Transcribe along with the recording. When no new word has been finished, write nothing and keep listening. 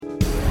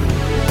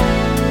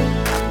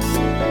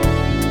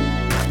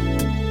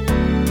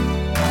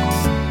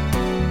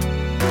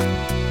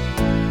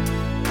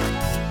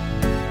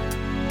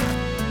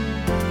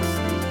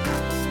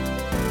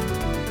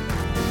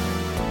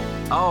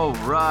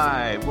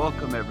right,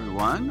 welcome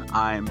everyone.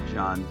 I'm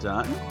John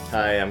Dunn,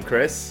 Hi, I'm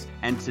Chris.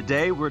 and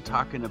today we're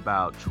talking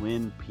about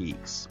Twin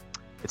Peaks.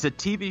 It's a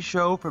TV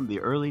show from the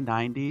early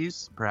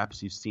 90s.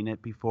 Perhaps you've seen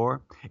it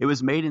before. It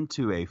was made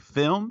into a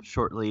film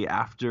shortly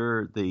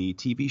after the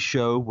TV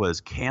show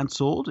was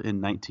canceled in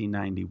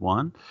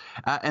 1991.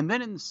 And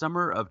then in the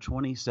summer of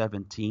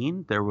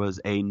 2017, there was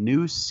a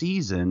new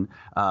season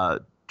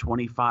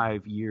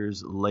 25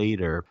 years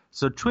later.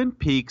 So Twin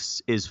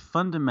Peaks is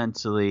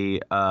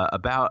fundamentally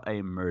about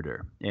a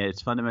murder.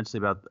 It's fundamentally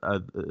about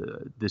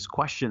this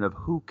question of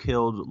who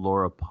killed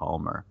Laura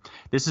Palmer.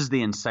 This is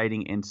the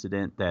inciting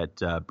incident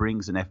that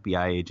brings an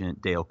FBI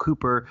agent, Dale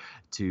Cooper,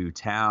 to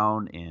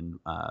town in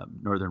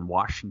northern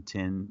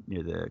Washington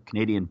near the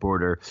Canadian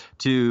border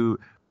to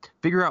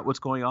figure out what's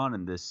going on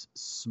in this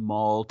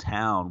small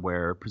town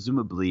where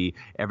presumably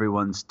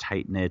everyone's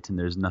tight-knit and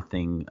there's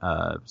nothing,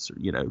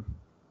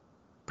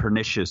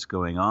 pernicious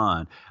going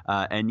on,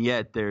 and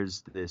yet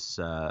there's this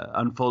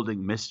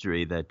unfolding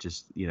mystery that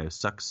just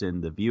sucks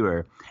in the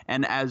viewer.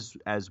 And as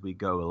we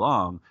go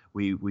along,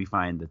 we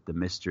find that the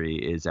mystery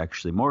is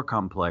actually more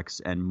complex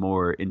and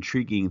more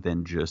intriguing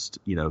than just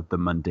the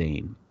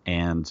mundane,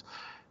 and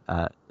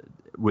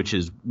which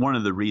is one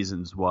of the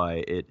reasons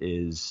why it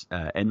is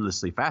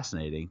endlessly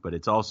fascinating. But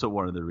it's also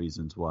one of the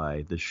reasons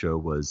why the show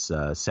was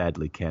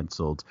sadly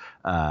canceled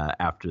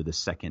after the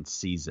second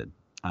season.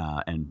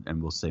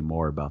 And we'll say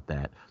more about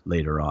that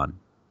later on.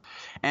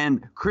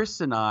 And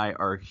Chris and I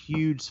are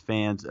huge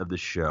fans of the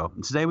show.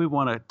 And today we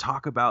want to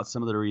talk about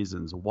some of the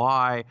reasons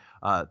why,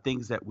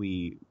 things that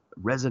we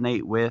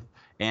resonate with,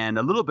 and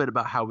a little bit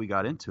about how we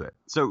got into it.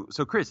 So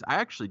Chris, I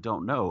actually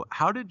don't know.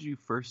 How did you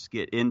first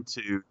get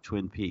into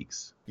Twin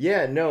Peaks?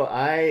 Yeah, no,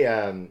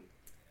 I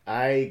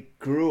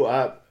grew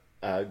up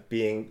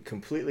being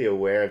completely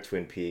aware of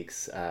Twin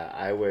Peaks.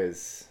 I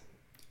was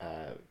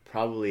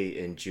probably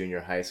in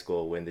junior high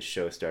school when the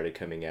show started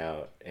coming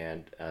out,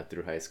 and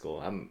through high school.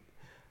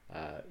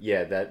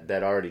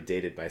 That already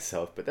dated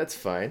myself, but that's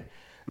fine.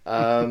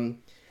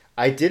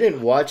 I didn't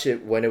watch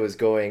it when it was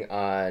going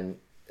on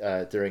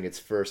during its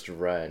first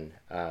run.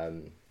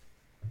 I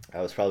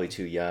was probably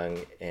too young,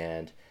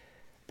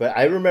 but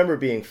I remember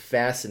being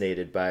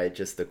fascinated by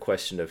just the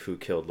question of who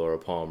killed Laura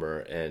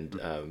Palmer,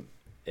 and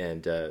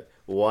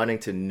wanting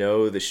to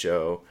know the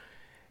show.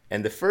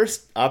 And the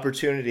first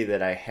opportunity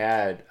that I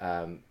had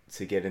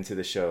to get into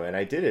the show, and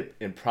I did it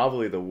in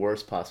probably the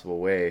worst possible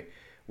way,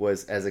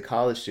 was as a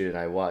college student.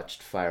 I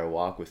watched Fire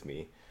Walk with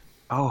Me,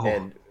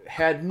 and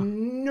had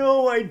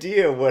no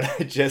idea what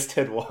I just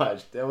had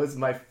watched. That was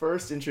my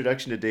first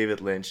introduction to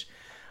David Lynch.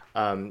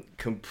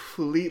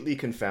 Completely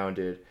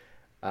confounded,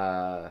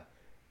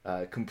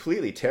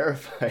 completely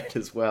terrified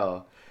as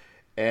well.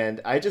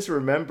 And I just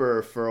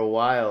remember for a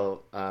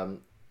while,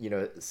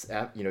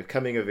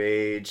 coming of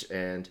age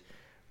and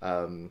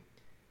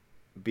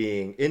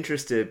being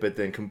interested, but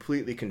then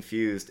completely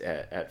confused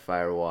at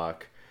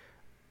Firewalk.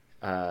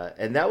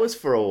 And that was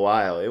for a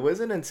while. It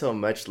wasn't until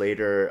much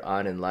later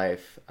on in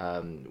life,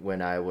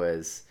 when I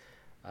was,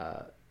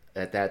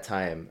 at that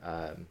time,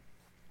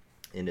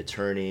 an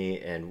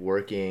attorney and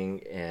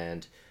working,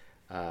 and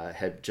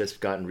had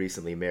just gotten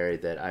recently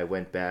married, that I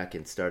went back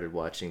and started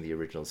watching the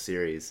original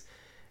series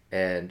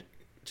and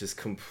just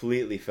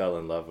completely fell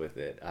in love with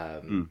it.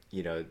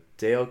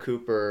 Dale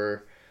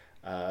Cooper,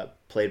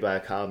 played by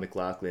Kyle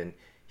MacLachlan,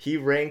 he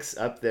ranks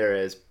up there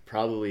as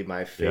probably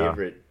my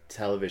favorite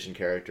television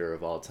character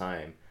of all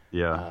time.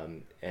 Yeah.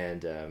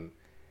 And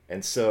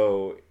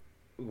so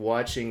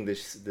watching the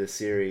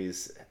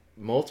series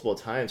multiple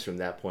times from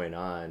that point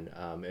on,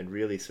 and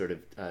really sort of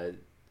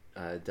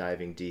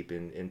diving deep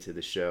into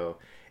the show.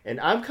 And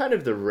I'm kind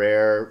of the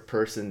rare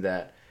person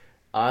that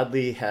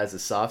oddly has a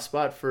soft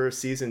spot for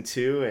season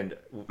 2, and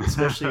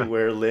especially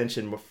where Lynch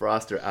and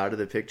Frost are out of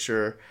the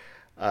picture.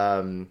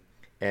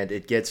 And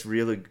it gets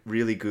really,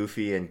 really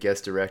goofy, and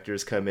guest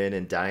directors come in,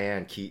 and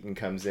Diane Keaton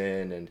comes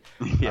in, and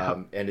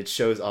and it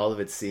shows all of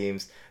its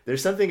seams.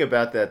 There's something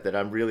about that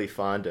I'm really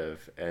fond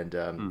of, and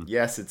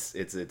yes,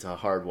 it's a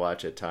hard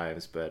watch at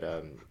times, but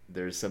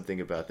there's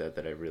something about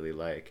that I really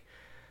like.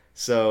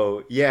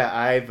 So yeah,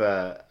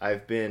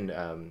 I've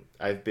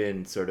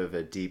been sort of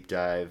a deep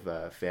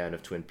dive fan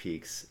of Twin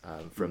Peaks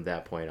from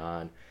that point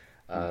on,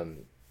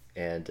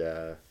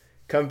 and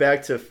come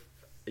back to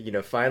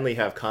finally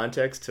have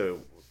context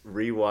to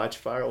rewatch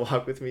Fire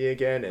Walk with Me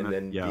again, and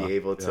then be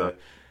able to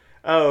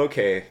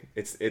okay,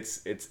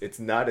 it's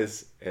not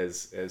as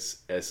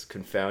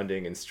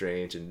confounding and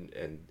strange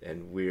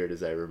and weird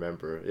as I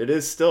remember. It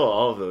is still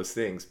all of those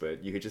things,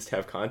 but you could just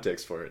have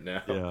context for it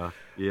now.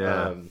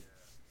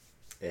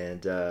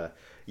 After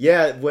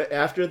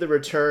the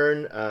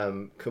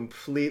return,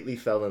 completely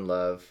fell in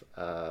love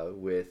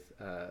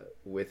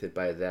with it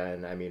by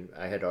then. I mean,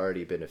 I had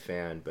already been a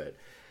fan, but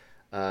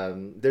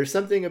there's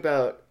something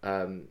about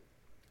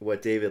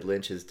what David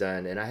Lynch has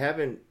done,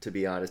 and to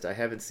be honest, I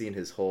haven't seen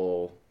his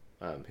whole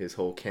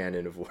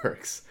canon of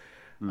works.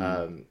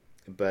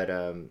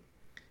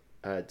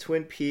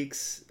 Twin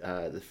Peaks,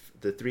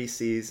 the 3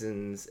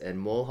 seasons, and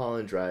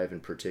Mulholland Drive in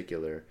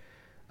particular,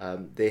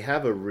 they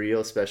have a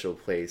real special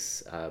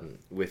place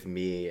with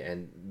me,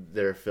 and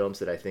they're films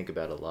that I think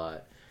about a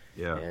lot.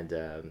 Yeah.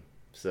 And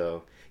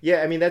so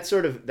yeah, I mean that's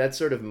sort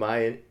of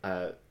my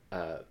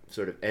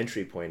sort of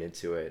entry point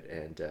into it,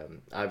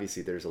 and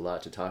obviously there's a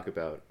lot to talk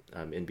about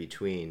in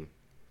between.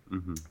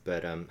 Mm-hmm.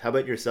 But how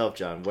about yourself,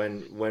 John?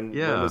 When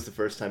was the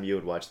first time you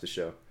would watch the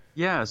show?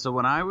 Yeah, so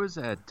when I was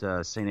at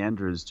St.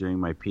 Andrews doing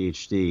my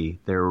PhD,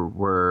 there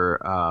were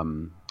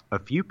a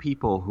few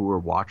people who were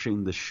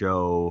watching the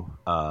show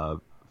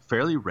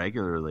fairly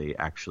regularly,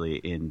 actually,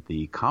 in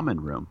the common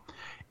room.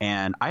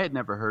 And I had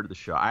never heard of the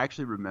show. I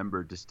actually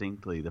remember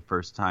distinctly the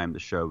first time the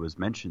show was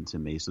mentioned to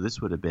me. So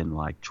this would have been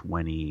like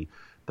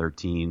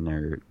 2013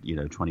 or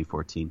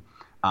 2014.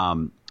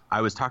 I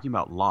was talking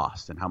about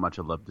Lost and how much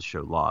I love the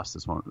show Lost.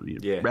 This one,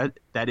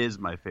 that is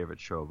my favorite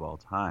show of all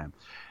time.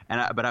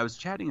 But I was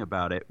chatting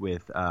about it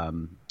with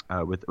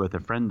a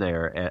friend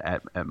there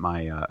at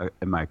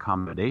my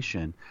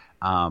accommodation,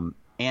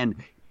 and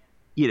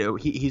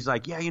he's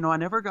like, yeah, I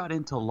never got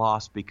into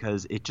Lost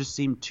because it just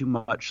seemed too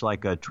much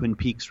like a Twin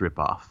Peaks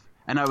ripoff.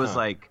 And I was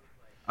like,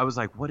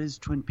 what is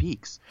Twin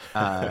Peaks?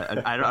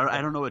 I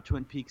don't know what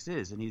Twin Peaks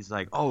is. And he's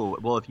like, oh,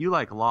 well, if you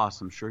like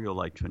Lost, I'm sure you'll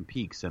like Twin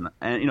Peaks. And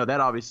that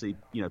obviously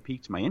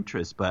piqued my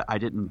interest, but I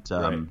didn't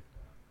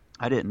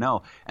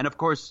know. And of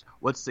course,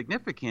 what's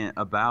significant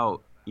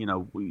about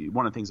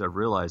one of the things I've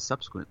realized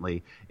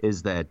subsequently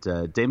is that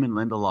Damon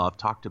Lindelof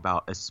talked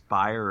about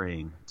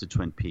aspiring to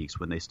Twin Peaks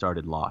when they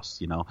started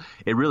Lost.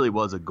 It really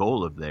was a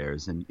goal of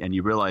theirs, and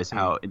you realize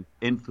how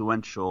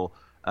influential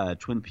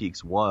Twin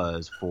Peaks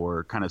was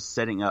for kind of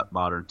setting up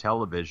modern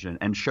television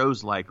and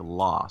shows like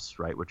Lost,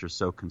 right, which are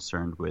so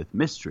concerned with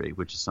mystery,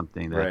 which is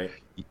something that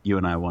you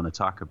and I want to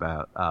talk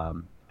about,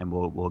 and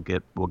we'll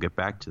get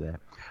back to that.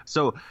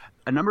 So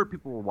a number of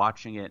people were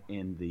watching it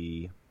in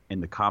the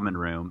common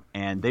room,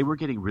 and they were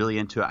getting really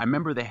into it. I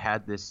remember they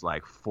had this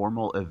like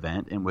formal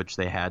event in which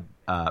they had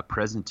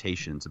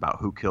presentations about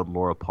who killed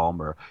Laura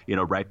Palmer,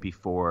 right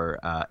before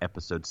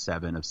episode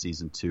 7 of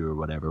season 2 or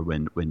whatever,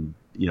 when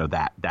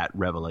that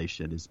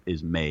revelation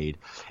is made,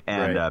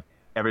 and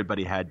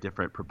everybody had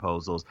different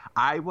proposals.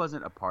 I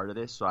wasn't a part of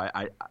this, so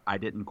I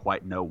didn't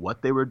quite know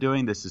what they were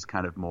doing. This is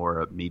kind of more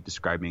of me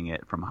describing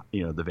it from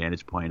the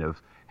vantage point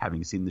of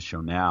having seen the show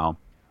now.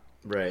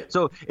 Right.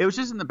 So it was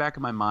just in the back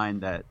of my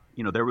mind that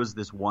there was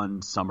this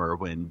one summer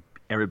when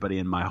everybody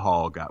in my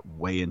hall got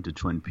way into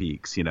Twin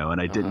Peaks, and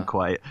I didn't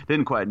quite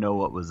know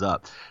what was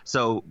up.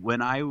 So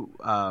when I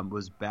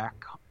was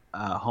back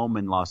home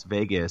in Las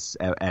Vegas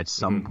at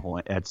some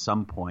point,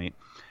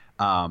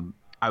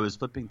 I was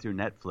flipping through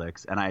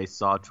Netflix and I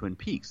saw Twin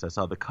Peaks. I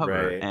saw the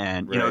cover,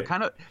 and it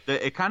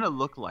kind of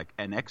looked like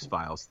an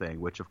X-Files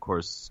thing, which of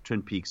course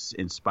Twin Peaks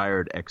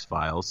inspired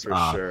X-Files.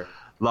 For sure.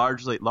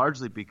 Largely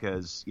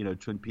because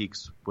Twin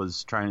Peaks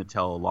was trying to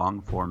tell a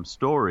long form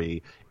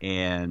story,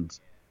 and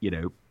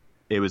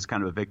it was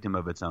kind of a victim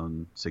of its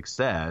own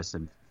success,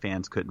 and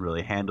fans couldn't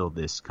really handle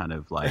this kind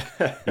of like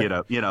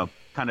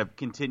kind of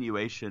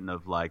continuation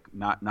of like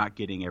not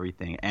getting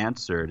everything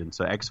answered, and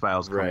so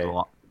X-Files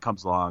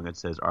comes along and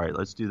says, all right,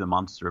 let's do the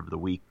Monster of the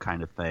Week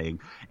kind of thing,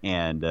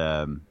 and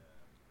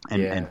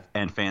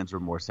fans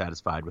were more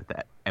satisfied with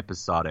that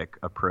episodic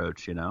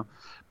approach,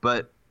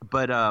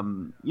 But I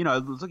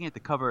was looking at the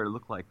cover. It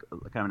looked like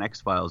kind of an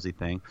X-Files-y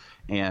thing,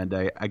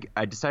 and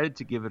I decided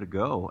to give it a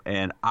go.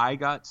 And I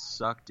got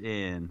sucked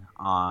in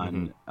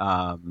on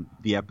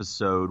the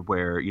episode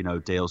where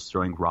Dale's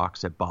throwing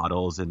rocks at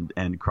bottles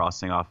and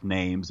crossing off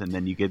names, and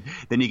then you get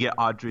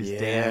Audrey's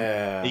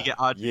dance. You get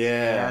Audrey's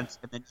dance,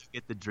 and then you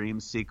get the dream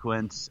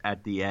sequence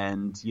at the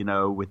end,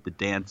 with the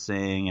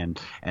dancing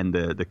and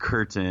the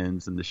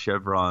curtains and the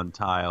chevron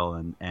tile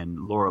and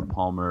Laura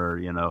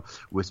Palmer,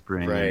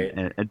 whispering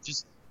and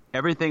just.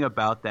 Everything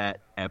about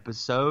that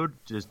episode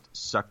just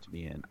sucked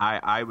me in.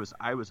 I was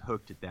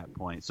hooked at that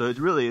point. So it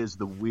really is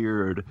the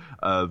weird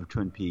of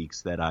Twin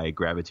Peaks that I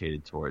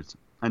gravitated towards.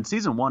 And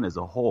season 1 as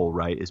a whole,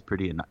 right, is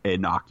pretty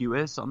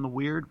innocuous on the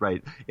weird,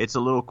 right? It's a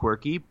little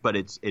quirky, but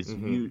it's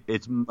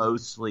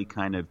mostly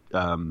kind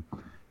of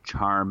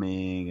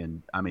charming,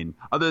 and I mean,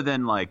 other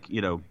than like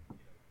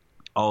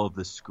all of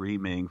the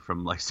screaming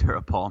from like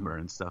Sarah Palmer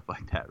and stuff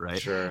like that,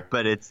 right? Sure.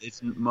 But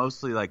it's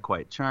mostly like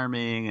quite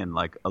charming and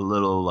like a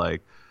little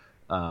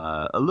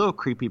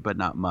creepy, but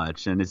not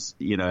much. And it's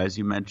as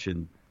you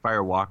mentioned,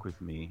 Fire Walk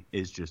with Me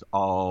is just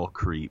all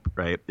creep,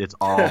 right? It's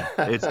all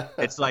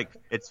it's like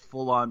it's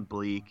full on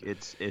bleak.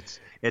 It's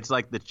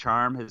like the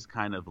charm has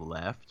kind of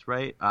left,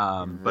 right?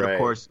 But of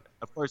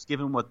course,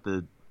 given what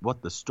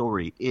the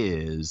story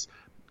is,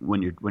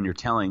 when you're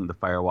telling the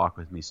Fire Walk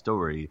with Me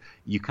story,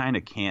 you kind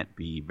of can't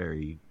be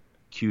very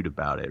cute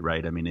about it,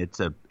 right? I mean, it's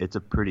a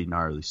pretty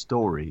gnarly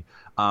story.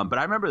 But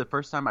I remember the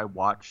first time I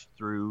watched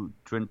through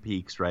Twin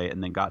Peaks, right,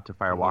 and then got to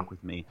Fire Walk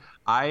with Me,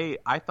 I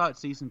thought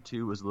season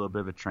 2 was a little bit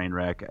of a train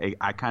wreck.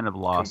 I kind of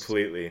lost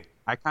completely.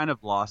 I kind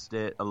of lost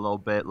it a little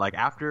bit. Like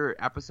after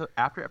episode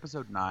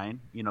 9,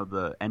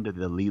 the end of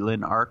the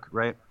Leland arc,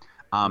 right?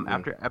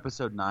 After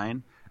episode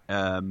 9,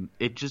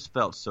 it just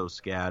felt so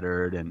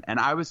scattered, and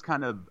I was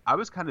kind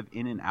of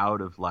in and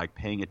out of like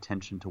paying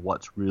attention to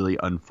what's really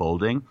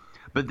unfolding.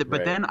 But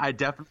Right. then I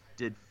definitely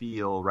did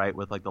feel right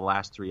with like the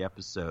last three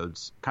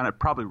episodes, kind of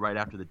probably right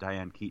after the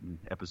Diane Keaton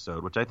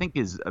episode, which I think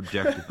is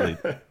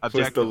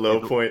Was the objectively, low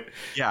point.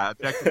 yeah,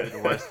 objectively the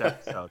worst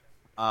episode.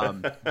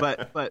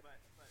 But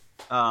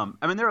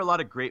I mean, there are a lot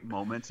of great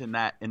moments in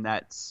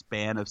that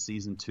span of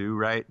season two,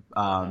 right?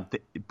 Uh-huh.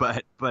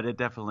 But it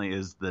definitely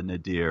is the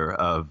nadir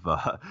of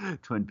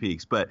Twin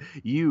Peaks. But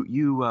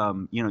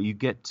you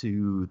get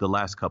to the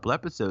last couple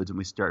episodes and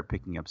we start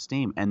picking up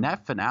steam, and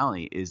that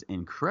finale is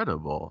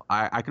incredible.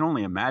 I can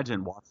only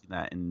imagine watching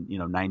that in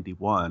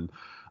 '91.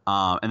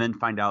 And then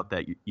find out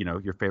that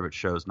your favorite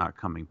show is not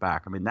coming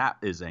back. I mean, that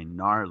is a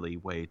gnarly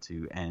way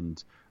to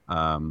end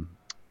a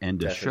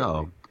Definitely.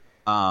 show.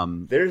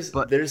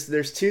 But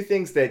There's two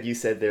things that you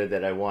said there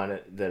that I want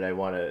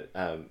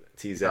to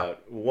tease yeah,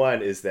 out.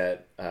 One is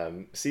that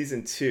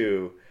season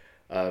two,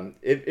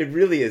 it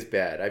really is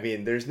bad. I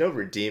mean, there's no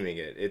redeeming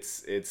it.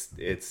 It's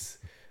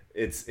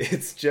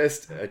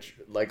just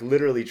like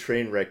literally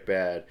train wreck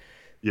bad.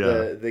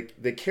 yeah.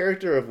 The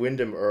character of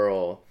Wyndham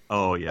Earl,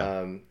 Oh yeah,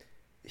 um,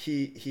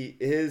 he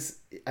is,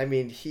 I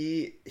mean,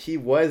 he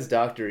was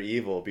Dr.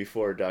 Evil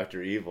before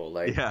Dr. Evil,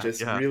 like yeah,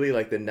 just yeah, really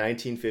like the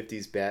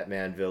 1950s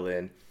Batman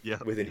villain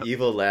yep, with an yep,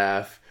 evil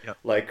laugh, yep.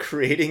 like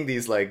creating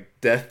these like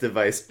death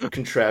device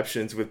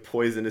contraptions with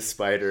poisonous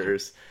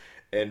spiders,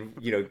 and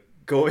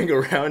going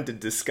around in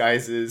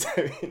disguises.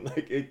 I mean,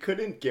 like it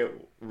couldn't get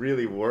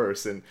really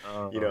worse. And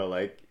Uh,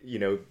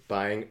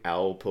 buying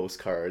owl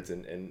postcards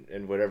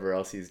and whatever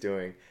else he's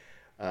doing.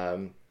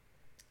 um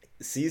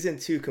Season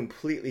two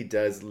completely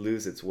does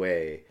lose its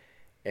way,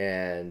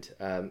 and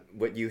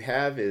what you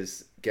have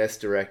is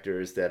guest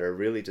directors that are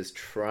really just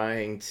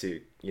trying to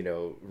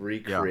yeah,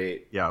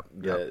 recreate yeah,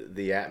 yep,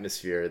 the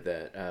atmosphere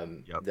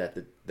yep.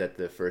 that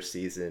the first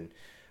season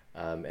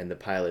and the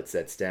pilot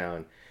sets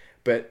down.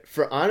 But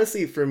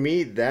for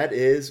me, that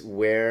is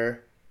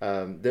where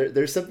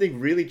there's something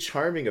really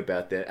charming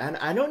about that. And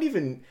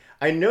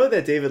I know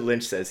that David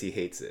Lynch says he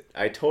hates it.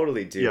 I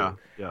totally Yeah, do.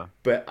 yeah.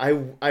 But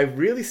I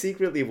really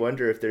secretly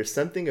wonder if there's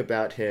something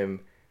about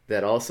him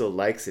that also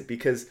likes it,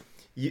 because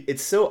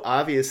it's so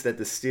obvious that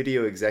the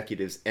studio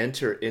executives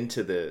enter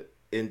into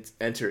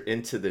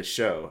the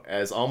show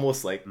as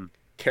almost like Mm.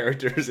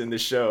 characters in the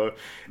show,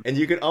 and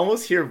you could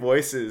almost hear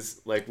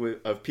voices like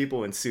of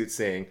people in suits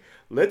saying,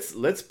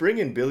 let's bring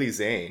in Billy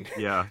Zane,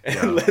 Yeah, and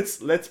yeah.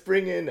 let's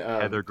bring in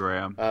Heather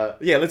Graham.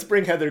 yeah, let's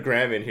bring Heather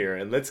Graham in here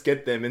and let's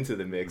get them into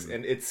the mix. Mm.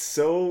 And it's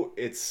so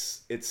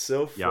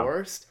Yeah,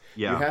 forced.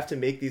 You yeah, have to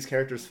make these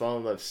characters fall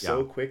in love yeah.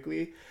 so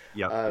quickly,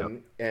 Yep, yep.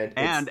 and it's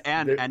And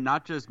there. and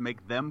not just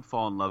make them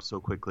fall in love so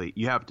quickly.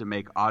 You have to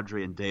make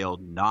Audrey and Dale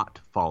not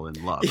fall in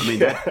love. I mean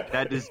Yeah,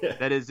 that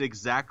is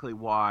exactly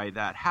why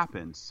that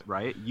happens,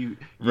 right?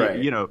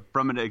 right.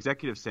 From an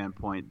executive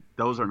standpoint,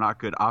 those are not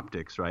good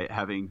optics, right?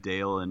 Having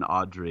Dale and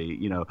Audrey,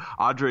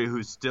 Audrey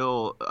who's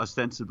still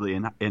ostensibly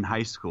in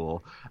high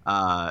school,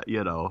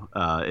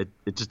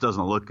 it just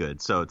doesn't look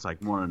good. So it's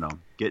like, no,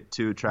 get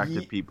two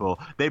attractive Ye- people.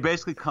 They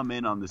basically come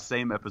in on the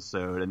same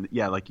episode, and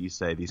yeah, like you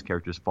say, these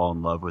characters fall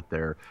in love with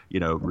their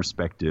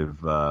respective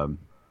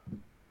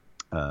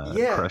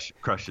yeah,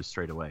 crushes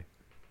straight away.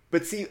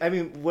 but see, I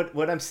mean,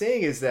 what I'm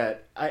saying is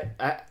that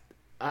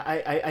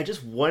I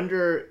just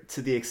wonder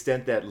to the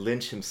extent that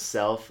Lynch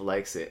himself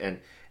likes it.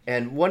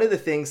 And one of the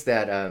things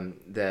that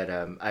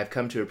I've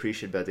come to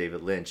appreciate about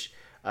David Lynch,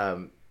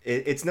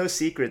 it's no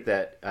secret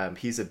that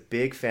he's a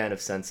big fan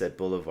of Sunset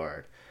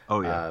Boulevard,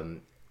 Oh yeah,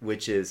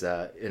 which is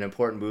an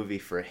important movie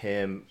for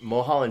him.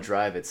 Mulholland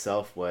Drive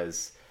itself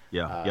was,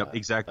 yeah, yep,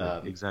 exactly,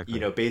 exactly.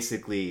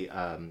 basically,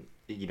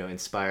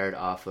 inspired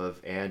off of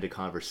and a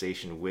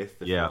conversation with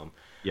the Yeah, film.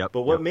 yep,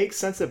 But what yep. makes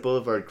Sunset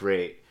Boulevard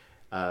great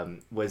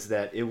was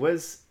that it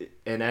was,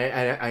 and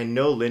I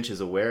know Lynch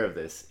is aware of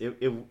this.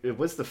 It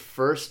was the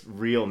first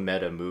real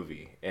meta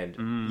movie, and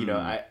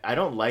Mm, I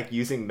don't like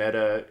using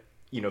meta,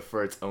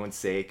 for its own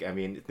sake. I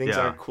mean, things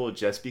yeah, aren't cool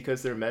just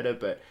because they're meta,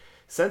 but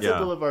Sunset yeah.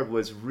 Boulevard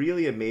was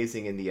really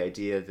amazing in the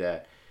idea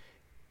that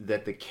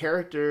the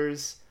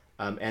characters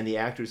and the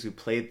actors who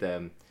played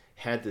them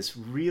had this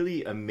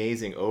really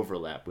amazing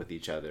overlap with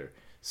each other.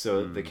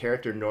 So the Mm,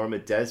 character Norma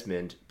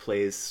Desmond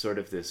plays sort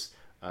of this,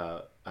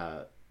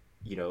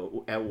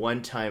 at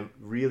one time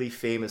really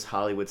famous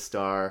Hollywood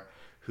star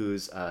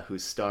whose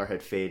star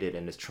had faded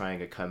and is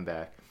trying a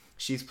comeback.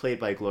 She's played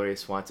by Gloria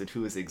Swanson,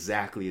 who is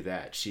exactly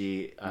that.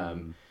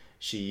 mm,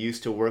 She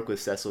used to work with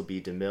Cecil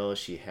B. DeMille.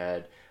 She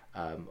had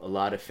a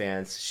lot of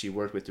fans. She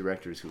worked with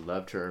directors who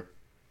loved her.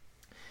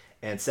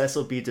 And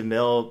Cecil B.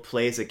 DeMille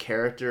plays a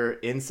character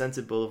in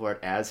Sunset Boulevard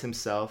as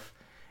himself,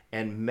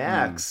 and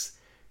mm, Max,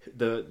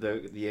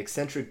 the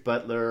eccentric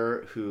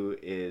butler who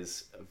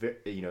is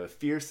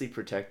fiercely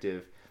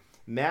protective.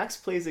 Max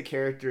plays a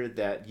character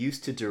that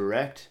used to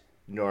direct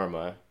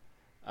Norma,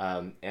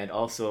 and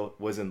also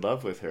was in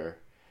love with her.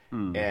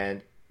 mm,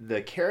 And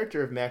the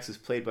character of Max is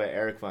played by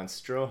Eric von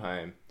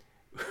Stroheim,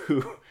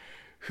 who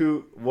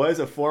who was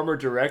a former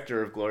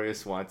director of Gloria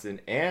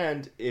Swanson,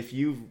 and if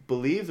you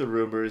believe the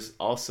rumors,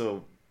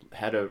 also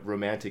had a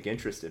romantic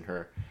interest in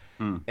her.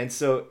 And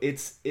so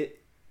it's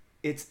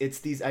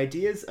these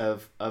ideas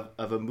of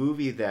a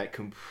movie that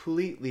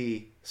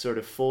completely sort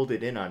of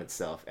folded in on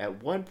itself.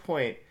 At one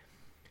point,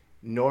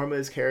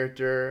 Norma's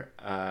character,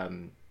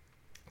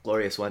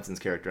 Gloria Swanson's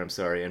character, I'm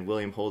sorry, and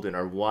William Holden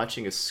are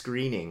watching a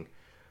screening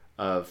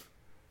of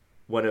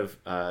one of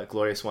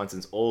Gloria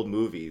Swanson's old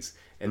movies,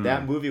 and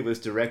that movie was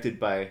directed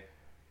by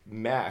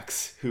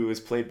Max, who was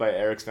played by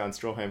Eric von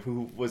Stroheim,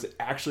 who was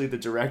actually the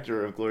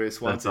director of Gloria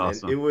Swanson. That's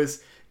awesome. And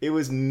it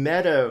was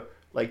meta,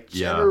 like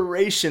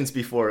generations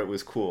before it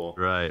was cool.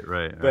 Right.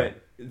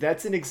 But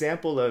that's an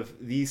example of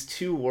these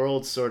two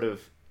worlds sort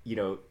of,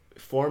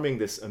 forming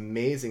this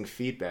amazing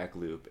feedback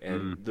loop,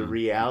 and the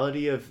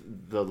reality of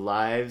the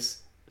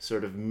lives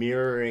sort of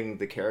mirroring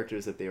the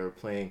characters that they were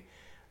playing,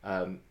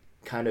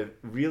 kind of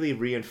really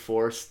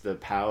reinforced the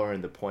power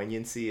and the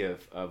poignancy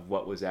of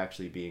what was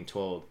actually being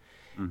told.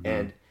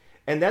 And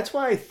that's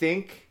why I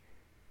think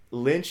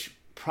Lynch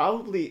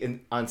probably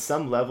on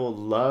some level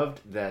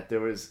loved that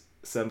there was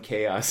some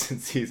chaos in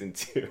season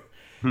 2,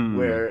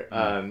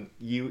 where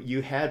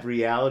you had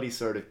reality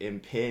sort of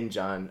impinge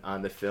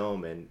on the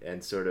film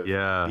and sort of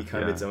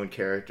become its own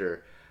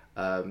character.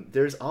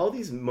 There's all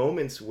these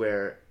moments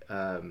where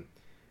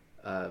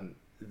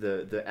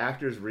the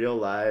actors' real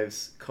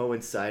lives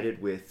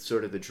coincided with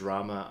sort of the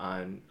drama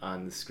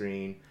on the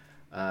screen.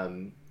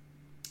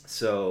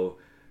 So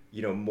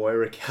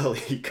Moira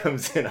Kelly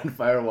comes in on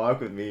Fire Walk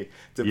with Me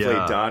to play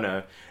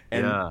Donna.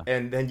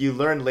 And then you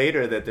learn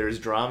later that there's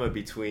drama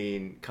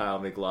between Kyle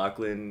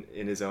MacLachlan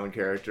in his own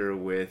character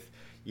with,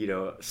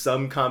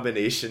 some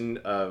combination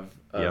of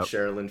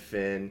Sherilyn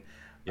Fenn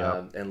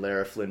and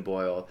Lara Flynn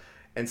Boyle.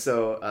 And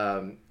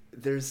so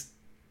there's,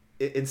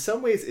 in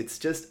some ways, it's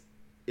just,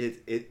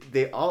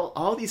 they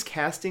all these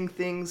casting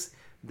things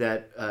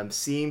that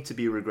seem to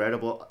be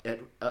regrettable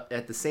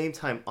at the same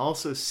time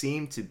also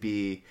seem to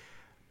be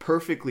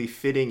perfectly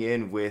fitting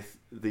in with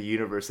the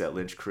universe that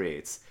Lynch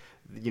creates.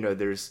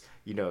 There's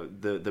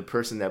the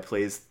person that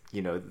plays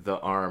the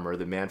arm, or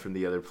the man from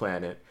the other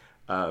planet.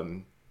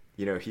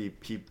 He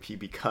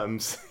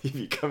becomes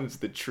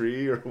the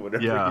tree or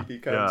whatever he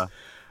becomes.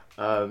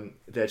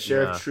 That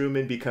Sheriff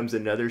Truman becomes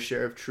another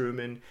Sheriff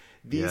Truman.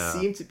 These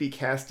seem to be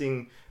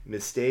casting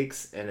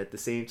mistakes, and at the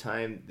same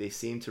time they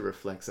seem to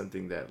reflect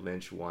something that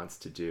Lynch wants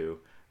to do.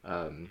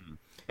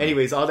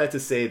 Anyways, all that to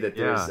say that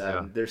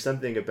there's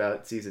something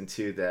about season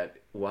 2 that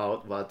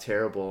while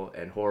terrible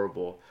and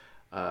horrible,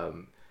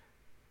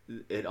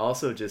 it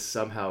also just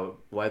somehow,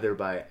 whether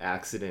by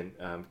accident,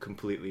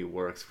 completely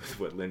works with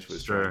what Lynch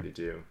was trying to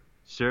do.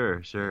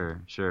 Sure.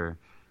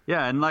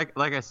 Yeah, and like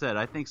I said,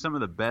 I think some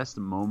of the best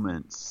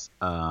moments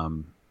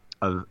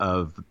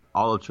of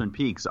all of Twin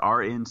Peaks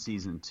are in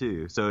season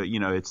 2. So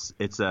it's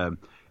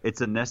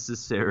a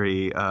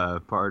necessary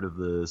part of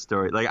the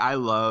story. Like, I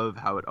love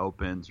how it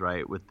opens,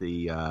 right, with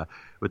the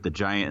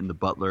giant and the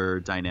butler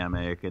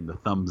dynamic and the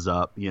thumbs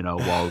up,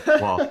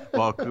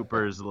 while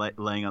Cooper's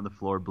laying on the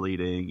floor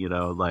bleeding,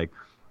 like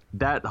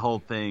that whole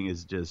thing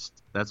is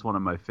just, that's one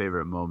of my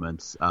favorite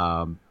moments.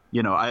 I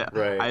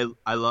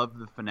love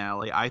the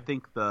finale. I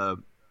think the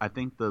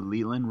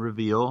Leland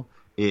reveal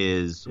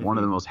is one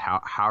of the most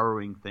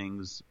harrowing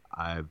things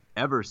I've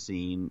ever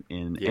seen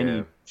in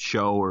any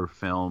show or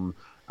film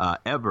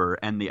ever.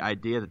 And the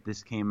idea that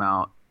this came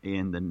out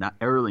in the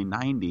early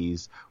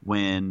 90s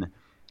when,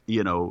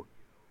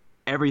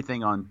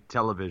 everything on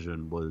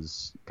television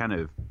was kind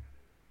of,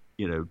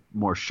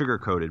 more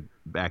sugar-coated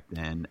back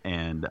then.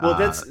 And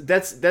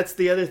that's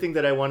the other thing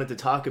that I wanted to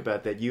talk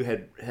about that you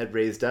had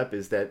raised up,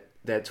 is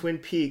that Twin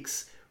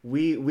Peaks,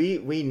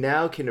 we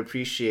now can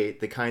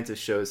appreciate the kinds of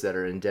shows that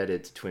are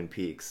indebted to Twin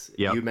Peaks.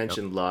 You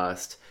mentioned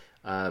Lost,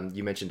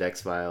 you mentioned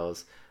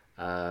X-Files,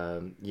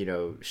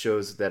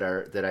 shows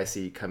that I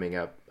see coming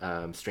up.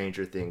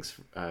 Stranger Things,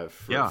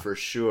 for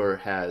sure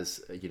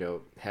has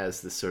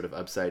this sort of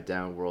upside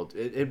down world.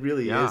 It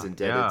really is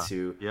indebted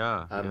to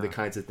the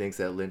kinds of things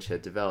that Lynch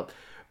had developed.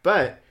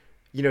 But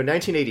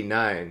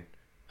 1989,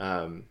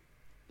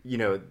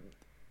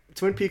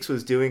 Twin Peaks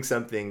was doing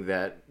something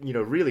that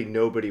really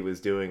nobody was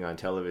doing on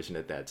television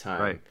at that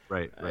time.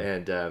 Right.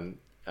 And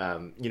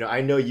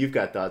I know you've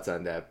got thoughts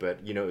on that,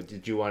 but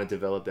did you want to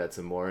develop that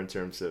some more in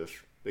terms of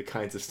the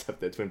kinds of stuff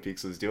that Twin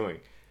Peaks was doing?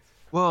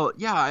 Well,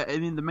 yeah, I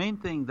mean, the main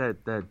thing that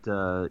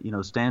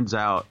stands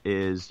out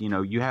is,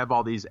 you have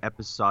all these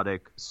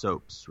episodic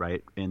soaps,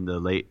 right, in the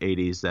late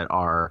 80s that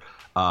are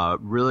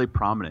really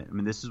prominent. I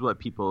mean, this is what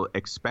people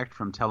expect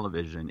from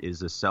television,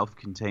 is a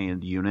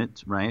self-contained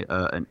unit, right,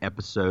 an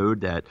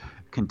episode that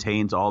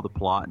contains all the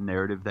plot and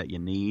narrative that you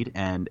need.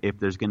 And if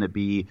there's going to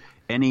be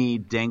any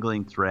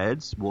dangling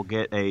threads, we'll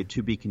get a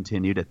to be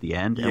continued at the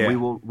end. And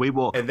we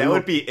will. And that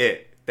would be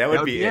it. That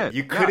would be it.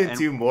 You couldn't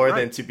do more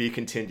than to be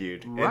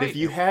continued. And if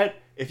you had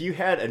if you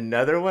had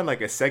another one,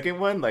 like a second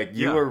one, like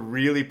you Yeah. were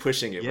really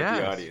pushing it with the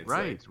Yes, audience.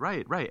 right,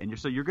 Like, right. And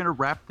you're going to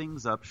wrap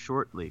things up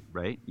shortly,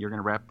 right? You're going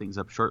to wrap things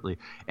up shortly.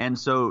 And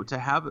so to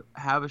have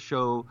a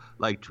show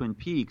like Twin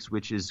Peaks,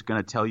 which is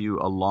going to tell you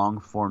a long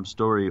form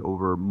story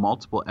over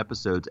multiple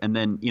episodes, and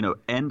then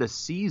end a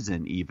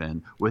season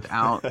even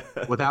without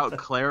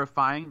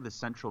clarifying the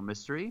central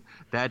mystery,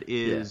 that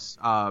is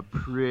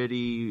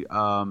pretty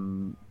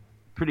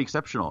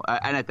exceptional.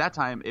 And at that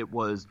time, it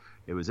was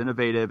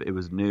innovative. It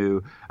was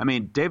new. I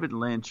mean, David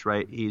Lynch,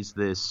 right? He's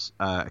this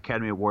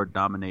Academy Award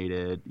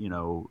nominated,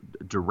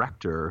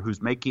 director who's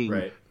making,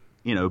 right.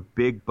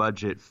 Big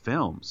budget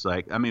films.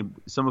 Like, I mean,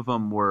 some of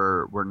them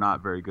were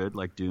not very good,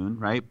 like Dune,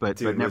 right?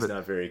 Dune never, was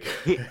not very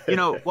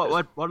good.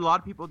 What a lot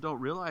of people don't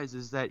realize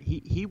is that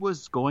he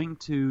was going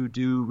to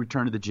do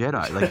Return of the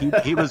Jedi. Like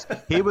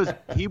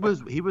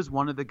he was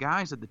one of the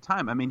guys at the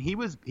time. I mean, he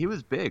was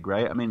big,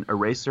 right? I mean,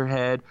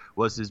 Eraserhead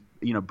was his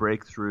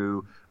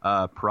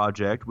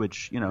project,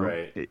 which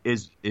Right. it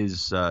is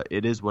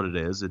what it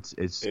is.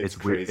 It's weird.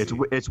 crazy.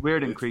 It's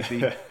weird and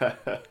creepy.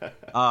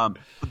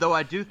 Though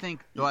I do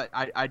think,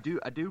 I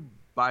do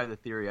buy the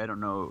theory. I don't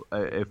know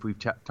if we've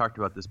talked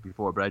about this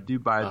before, but I do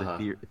buy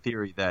the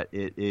theory that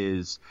it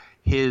is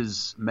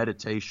his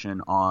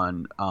meditation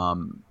on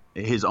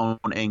his own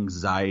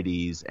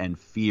anxieties and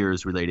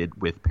fears related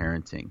with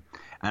parenting.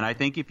 And I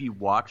think if you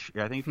watch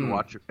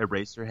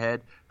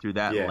Eraserhead through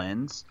that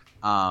lens,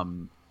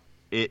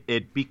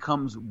 it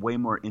becomes way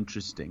more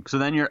interesting. So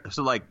then you're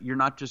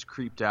not just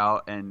creeped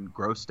out and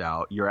grossed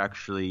out. You're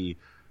actually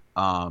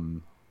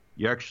kind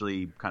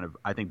of,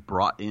 I think,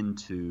 brought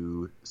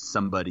into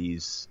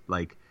somebody's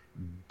like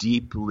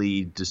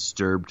deeply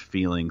disturbed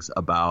feelings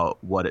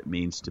about what it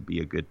means to be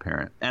a good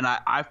parent. And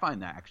I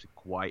find that actually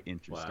quite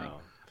interesting.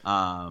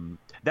 Wow.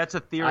 That's a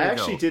theory. I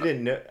actually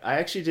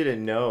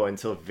didn't know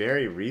until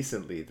very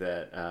recently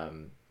that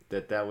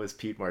that was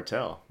Pete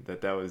Martell,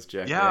 that was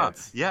Jack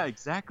Vance. Yeah,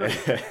 exactly.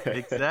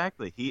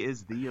 Exactly. He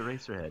is the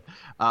Eraserhead.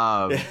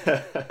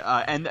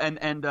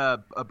 And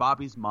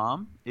Bobby's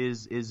mom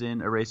is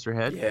in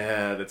Eraserhead.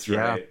 Yeah, that's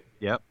right.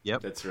 Yep.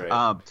 That's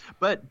right.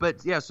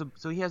 But yeah, so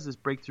he has this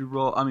breakthrough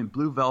role. I mean,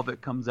 Blue Velvet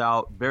comes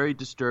out, very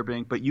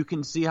disturbing, but you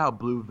can see how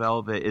Blue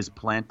Velvet is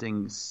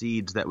planting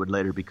seeds that would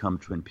later become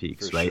Twin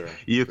Peaks, For right? sure.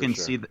 You can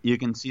see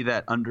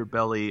that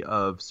underbelly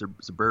of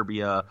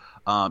suburbia,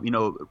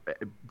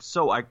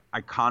 so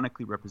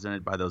iconically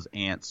represented by those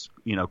ants,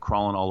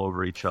 crawling all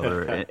over each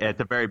other at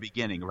the very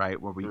beginning,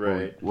 right?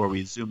 Where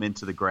we zoom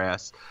into the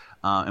grass,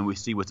 and we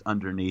see what's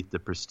underneath the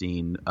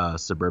pristine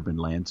suburban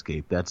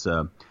landscape. That's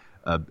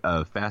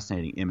a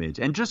fascinating image.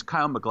 And just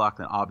Kyle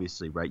MacLachlan,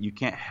 obviously, right? You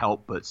can't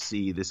help but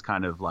see this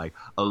kind of like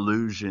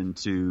allusion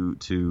to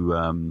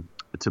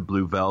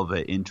Blue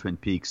Velvet in Twin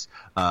Peaks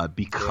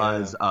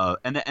because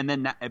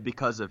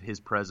of his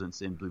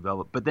presence in Blue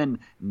Velvet. But then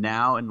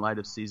now, in light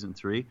of season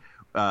 3,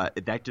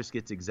 that just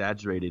gets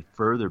exaggerated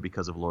further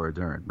because of Laura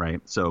Dern,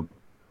 right? So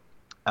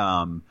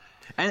right.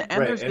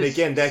 And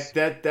again,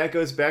 that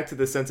goes back to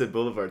the Sunset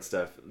Boulevard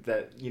stuff,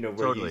 that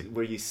Totally.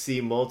 where you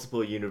see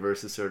multiple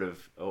universes sort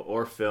of,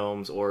 or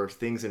films or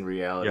things in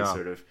reality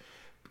sort of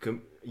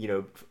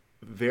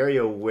very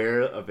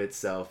aware of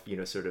itself,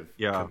 sort of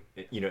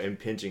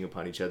impinging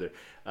upon each other.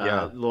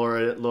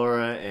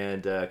 Laura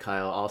and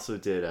Kyle also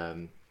did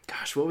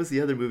what was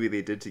the other movie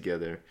they did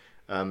together?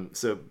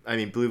 So I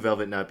mean, Blue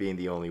Velvet not being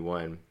the only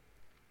one,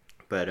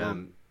 but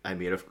I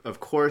mean, of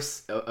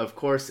course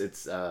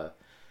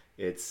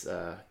it's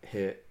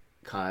hit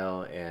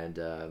Kyle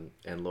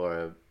and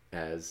Laura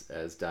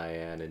as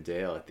Diane and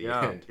Dale at the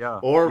end,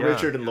 or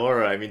Richard and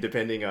Laura. I mean,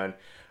 depending on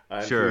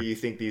who you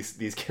think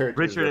these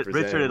characters represent.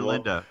 Richard and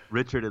Linda.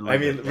 I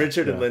mean,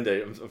 Richard and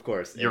Linda, of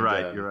course. You're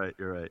right.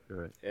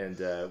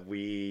 And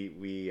we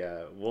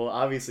will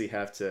obviously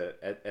have to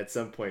at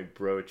some point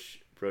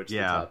broach the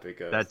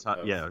topic of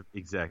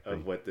exactly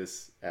of what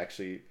this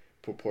actually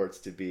purports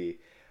to be.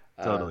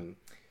 Totally.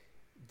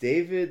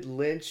 David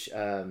Lynch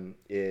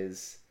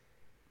is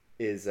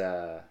he's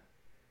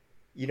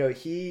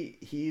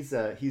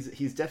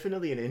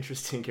definitely an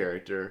interesting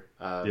character,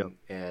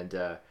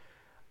 and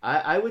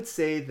I would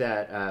say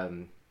that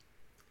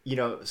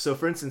so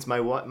for instance, my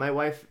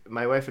wife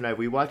and I,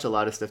 we watch a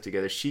lot of stuff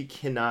together. She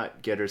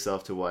cannot get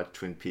herself to watch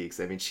Twin Peaks.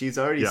 I mean, she's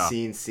already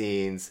seen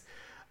scenes,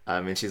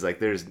 and she's like,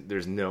 there's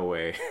no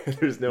way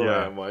there's no way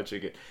I'm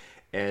watching it.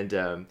 And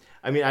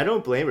I mean, I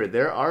don't blame her.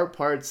 There are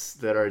parts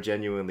that are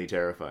genuinely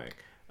terrifying.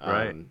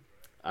 Right.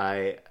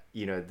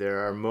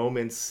 There are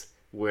moments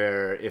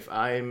where if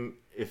I'm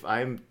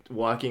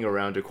walking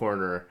around a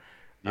corner,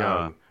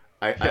 Mulholland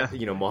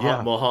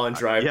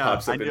Drive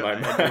pops up in my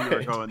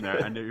mind.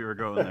 I knew you were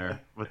going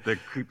there with the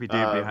creepy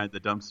dude behind the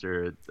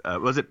dumpster.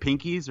 Was it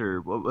Pinky's or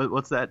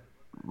what's that?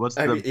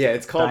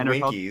 It's called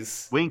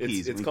Winkies.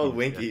 Winkies. It's called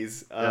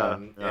Winkies.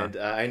 And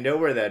I know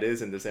where that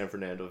is in the San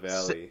Fernando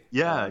Valley.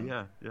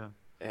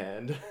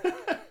 And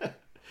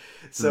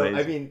so amazing.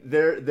 I mean,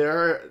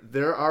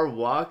 there are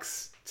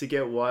walks to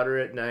get water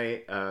at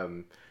night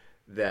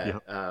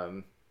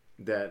that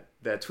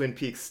that Twin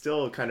Peaks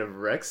still kind of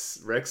wrecks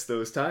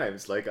those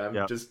times. Like I'm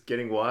Yep. just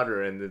getting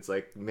water, and it's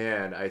like,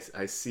 man,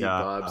 I see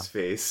Yeah. Bob's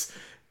face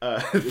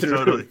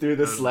Totally. through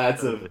the Totally.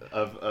 slats Totally.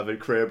 of a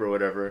crib or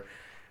whatever.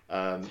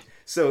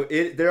 So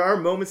there are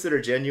moments that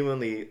are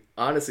genuinely,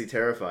 honestly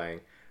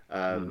terrifying,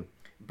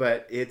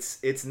 but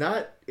it's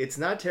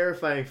not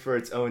terrifying for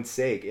its own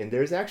sake. And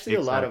there's actually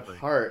a lot of Exactly.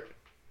 heart,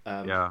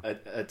 Yeah.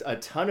 a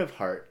ton of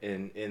heart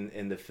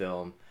in the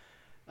film,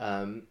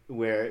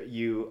 where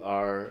you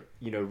are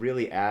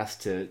really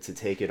asked to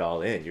take it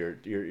all in.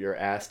 You're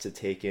asked to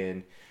take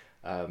in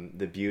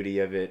the beauty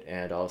of it,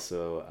 and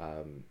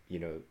also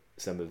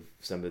some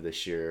of the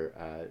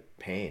sheer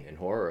pain and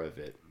horror of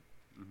it.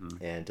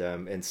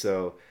 And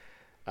so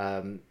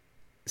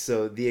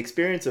the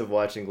experience of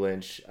watching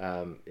Lynch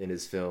in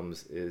his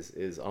films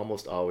is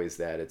almost always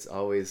that. It's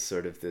always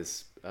sort of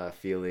this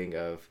feeling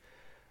of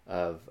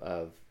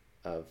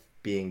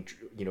being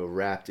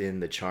wrapped in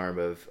the charm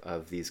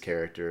of these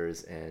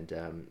characters, and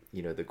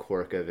the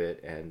quirk of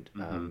it, and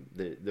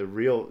the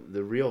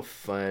real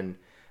fun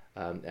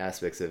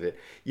aspects of it.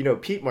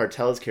 Pete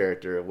Martell's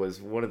character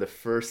was one of the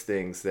first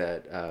things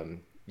that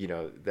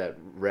that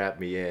wrapped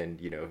me in.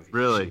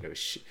 Really?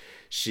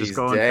 She's Just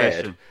going dead,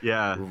 fishing.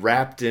 Yeah.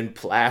 wrapped in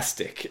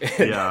plastic.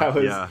 And Yeah. I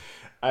was, Yeah.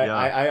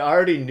 I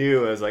already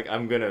knew. I was like,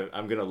 I'm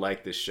gonna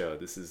like this show.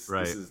 This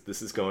Right.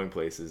 is going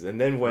places.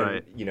 And then when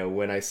Right.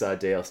 when I saw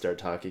Dale start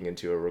talking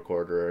into a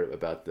recorder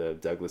about the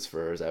Douglas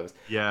firs, I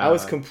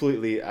was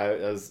completely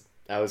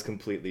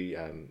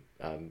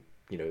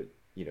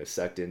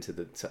sucked into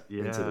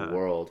the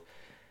world.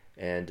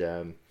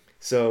 And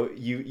so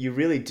you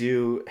really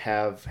do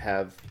have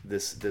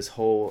this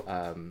whole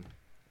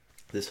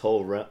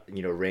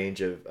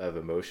range of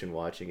emotion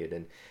watching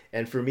it.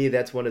 And for me,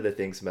 that's one of the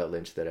things about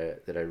Lynch that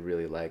I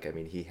really like. I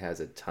mean, he has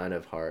a ton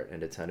of heart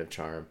and a ton of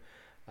charm,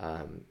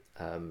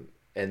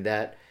 and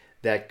that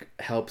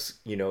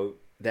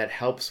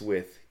helps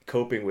with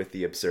coping with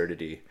the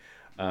absurdity,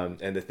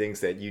 and the things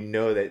that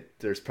that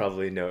there's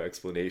probably no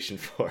explanation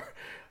for.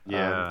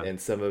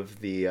 And some of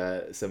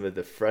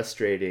the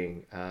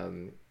frustrating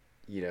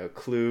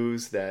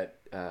clues that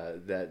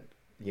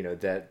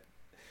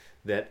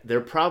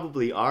there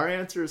probably are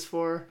answers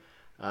for,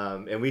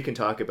 and we can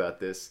talk about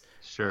this.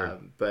 Sure.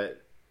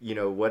 But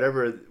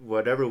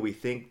whatever we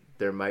think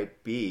there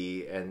might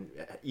be, and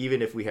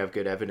even if we have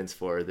good evidence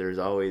for it, there's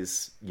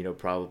always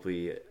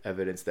probably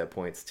evidence that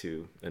points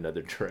to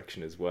another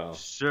direction as well.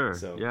 Sure.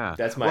 So yeah.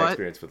 that's my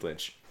experience with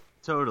Lynch.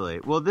 Totally.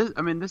 Well, this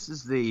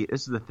is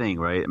the thing,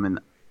 right? I mean,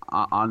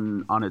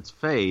 on its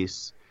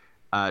face,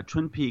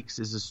 Twin Peaks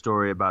is a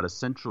story about a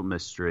central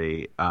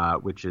mystery,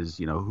 which is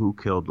who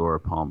killed Laura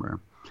Palmer.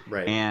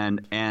 Right.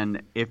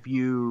 And if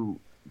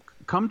you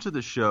come to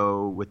the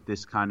show with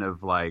this kind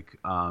of like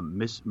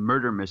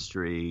murder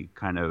mystery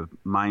kind of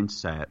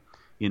mindset,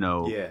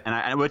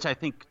 and which I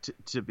think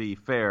to be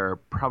fair,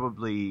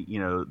 probably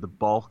the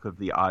bulk of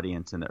the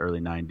audience in the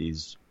early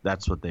 90s,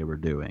 that's what they were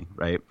doing,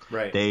 right?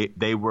 Right. They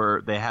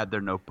had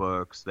their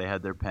notebooks, they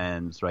had their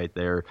pens, right?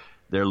 They're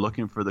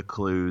looking for the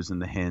clues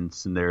and the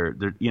hints, and they're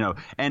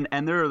and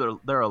there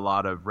are a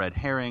lot of red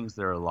herrings.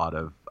 There are a lot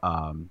of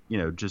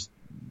just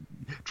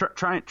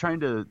trying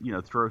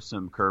to throw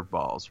some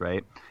curveballs,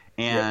 right?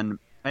 And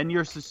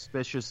you're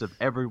suspicious of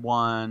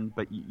everyone,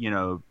 but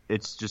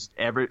it's just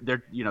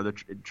they're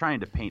trying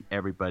to paint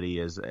everybody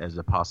as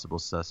a possible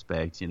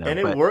suspect, And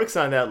it works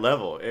on that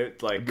level.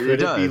 It like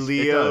could it be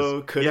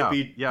Leo? Could it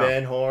be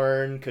Ben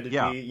Horn? Could it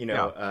be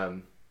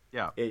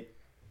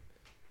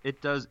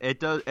It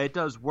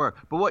does work.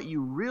 But what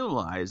you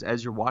realize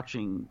as you're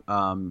watching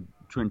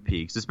Twin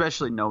Peaks,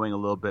 especially knowing a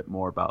little bit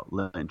more about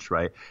Lynch,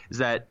 right, is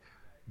that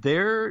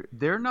they're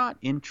not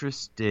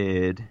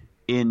interested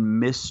in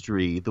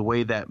mystery the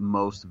way that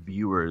most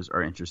viewers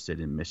are interested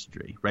in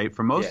mystery, right?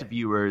 For most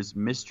viewers,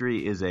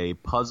 mystery is a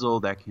puzzle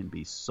that can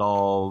be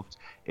solved.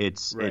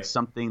 It's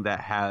something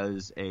that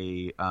has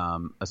a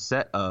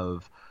set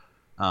of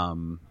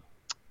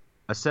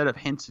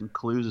hints and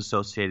clues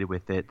associated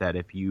with it that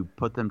if you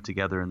put them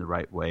together in the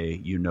right way,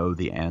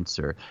 the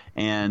answer.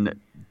 And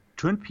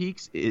Twin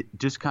Peaks, it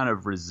just kind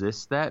of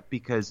resists that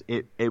because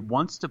it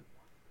wants to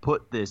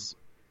put this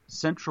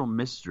central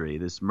mystery,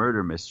 this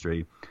murder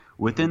mystery,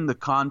 within the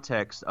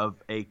context of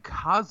a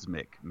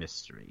cosmic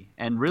mystery.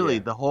 And really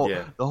the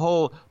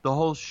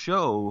whole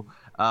show,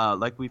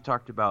 like we've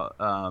talked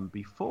about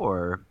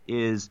before,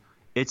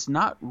 it's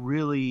not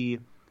really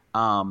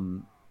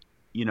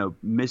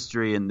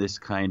mystery in this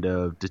kind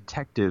of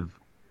detective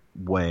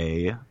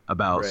way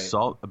about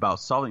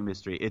solving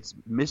mystery. It's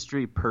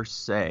mystery per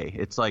se.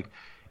 It's like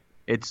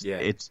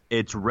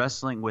it's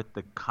wrestling with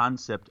the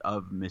concept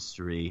of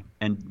mystery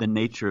and the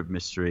nature of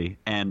mystery,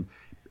 and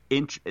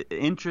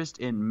interest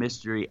in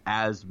mystery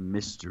as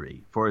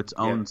mystery for its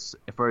own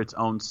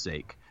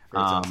sake.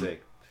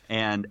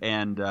 And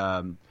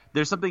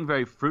there's something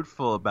very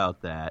fruitful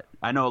about that.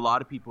 I know a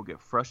lot of people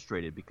get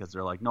frustrated because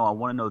they're like, no, I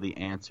want to know the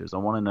answers. I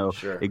want to know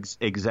Sure.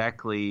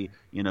 exactly,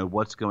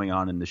 what's going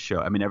on in the show.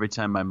 I mean, every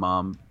time my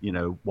mom,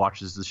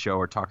 watches the show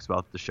or talks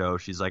about the show,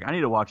 she's like, I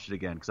need to watch it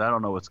again because I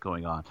don't know what's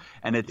going on.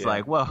 And it's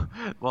like, well,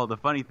 the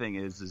funny thing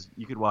is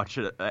you could watch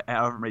it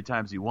however many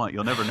times you want.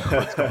 You'll never know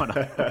what's going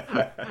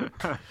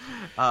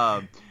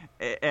on.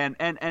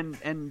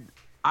 And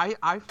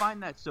I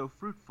find that so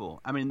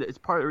fruitful. I mean, it's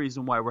part of the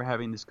reason why we're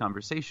having this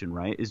conversation,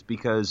 right? Is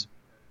because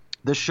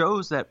the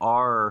shows that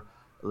are,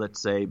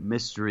 let's say,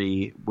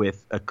 mystery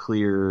with a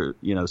clear,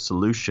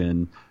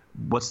 solution,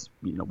 what's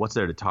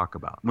there to talk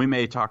about? We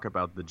may talk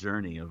about the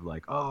journey of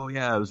like, oh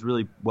yeah, it was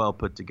really well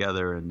put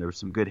together and there were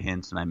some good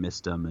hints and I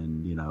missed them,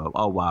 and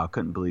oh wow, I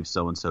couldn't believe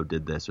so and so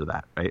did this or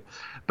that, right?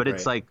 But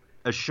it's like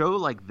a show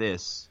like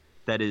this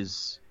that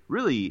is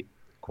really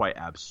quite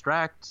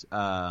abstract,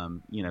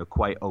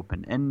 quite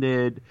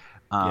open-ended,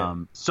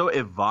 so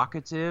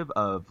evocative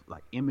of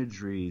like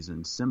imageries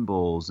and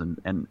symbols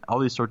and all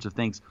these sorts of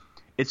things.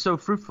 It's so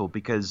fruitful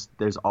because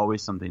there's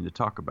always something to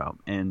talk about,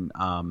 and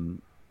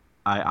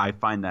I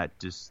find that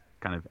just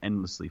kind of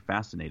endlessly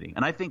fascinating.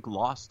 And I think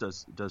Lost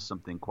does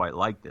something quite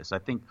like this. I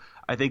think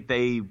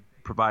they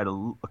provide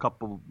a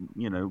couple,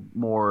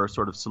 more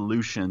sort of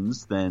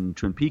solutions than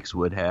Twin Peaks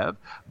would have,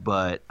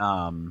 but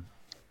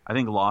I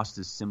think Lost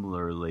is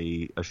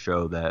similarly a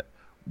show that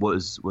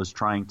was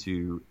trying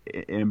to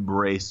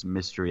embrace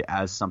mystery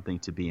as something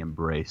to be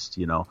embraced.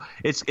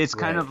 It's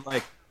kind of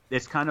like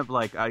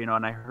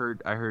and I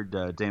heard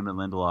Damon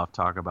Lindelof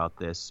talk about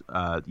this,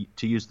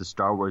 to use the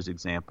Star Wars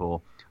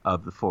example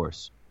of the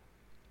Force.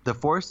 The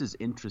Force is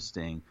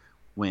interesting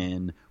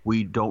when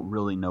we don't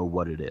really know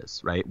what it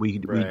is, right? We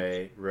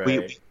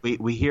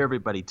hear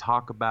everybody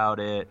talk about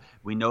it.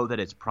 We know that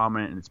it's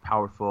prominent and it's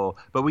powerful,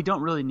 but we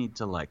don't really need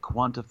to like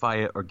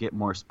quantify it or get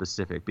more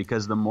specific,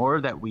 because the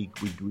more that we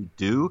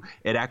do,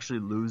 it actually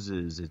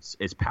loses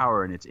its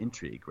power and its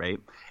intrigue, right?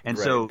 And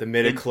so the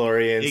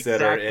midichlorians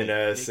that are in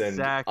us and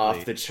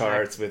off the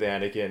charts with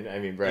Anakin. I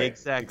mean,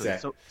 exactly.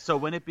 So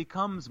when it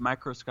becomes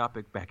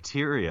microscopic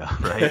bacteria,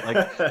 right,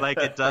 like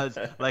it does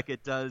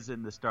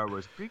in the Star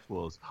Wars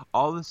prequels,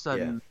 all of a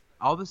sudden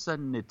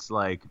it's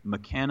like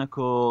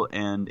mechanical,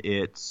 and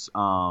it's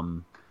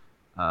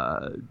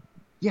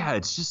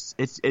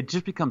it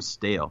just becomes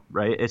stale,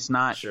 right? It's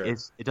not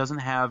it doesn't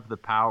have the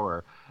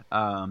power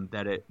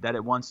that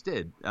it once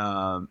did,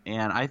 and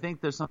I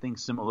think there's something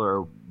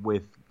similar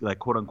with like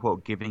quote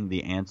unquote giving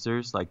the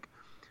answers. Like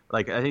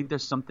I think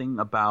there's something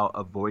about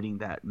avoiding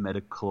that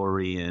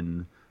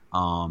midichlorian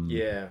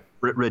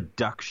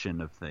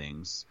reduction of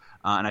things.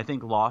 And I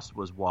think Lost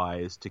was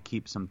wise to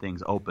keep some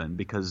things open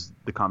because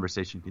the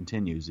conversation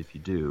continues if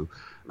you do.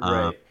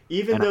 Right.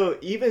 Even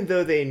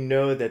though they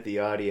know that the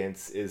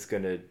audience is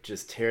going to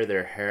just tear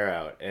their hair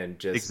out and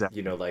just,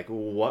 like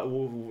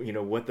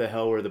what the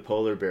hell were the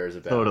polar bears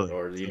about? Totally.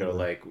 Or,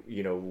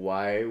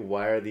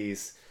 why are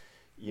these,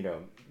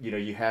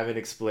 you haven't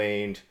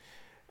explained.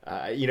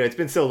 It's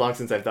been so long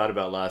since I've thought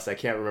about Lost. I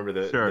can't remember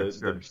the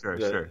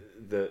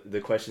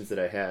questions that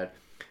I had.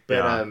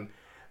 But,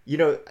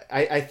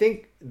 I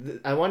think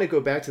I want to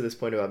go back to this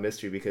point about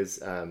mystery because,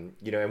 and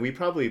we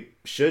probably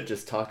should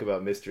just talk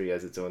about mystery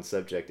as its own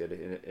subject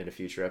in a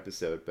future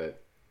episode.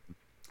 But,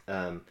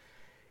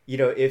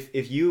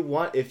 if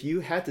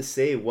you had to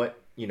say what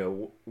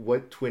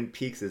Twin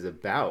Peaks is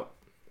about,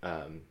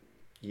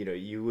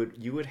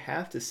 you would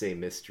have to say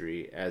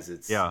mystery as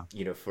its,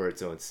 for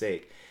its own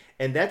sake.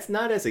 And that's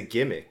not as a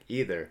gimmick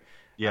either.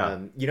 Yeah.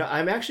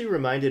 I'm actually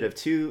reminded of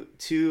two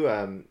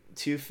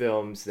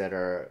films that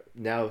are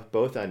now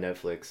both on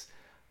Netflix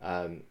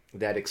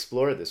that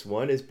explore this.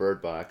 One is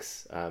Bird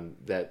Box,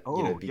 that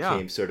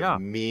became sort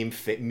of meme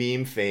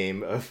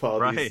fame of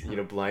all these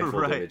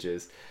blindfold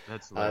images.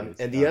 That's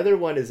and the other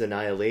one is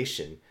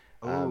Annihilation,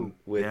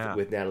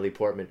 with Natalie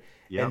Portman.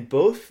 Yep. And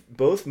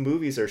both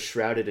movies are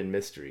shrouded in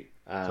mystery.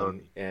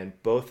 And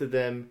both of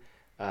them,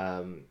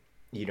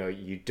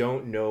 you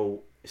don't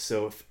know.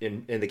 So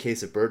in the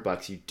case of Bird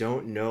Box, you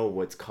don't know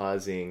what's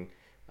causing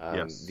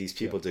these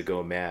people to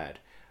go mad,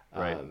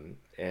 and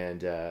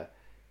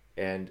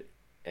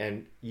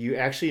you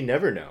actually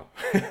never know.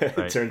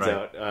 It turns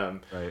out.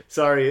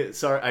 Sorry,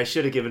 I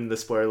should have given the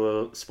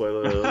spoiler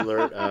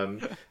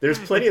alert. There's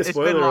plenty of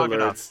spoiler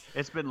alerts.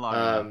 It's been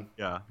long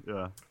enough.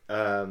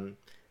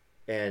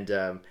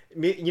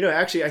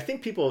 Actually, I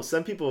think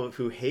some people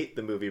who hate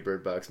the movie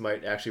Bird Box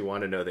might actually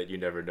want to know that you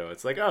never know.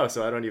 It's like, oh,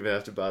 so I don't even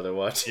have to bother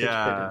watching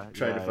and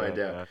trying to find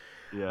out.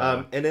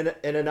 Yeah.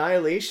 And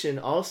Annihilation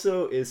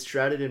also is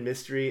shrouded in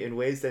mystery in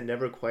ways that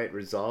never quite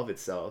resolve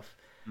itself.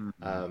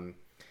 Mm-hmm.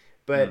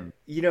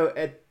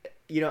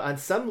 On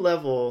some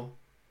level,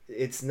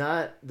 it's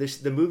not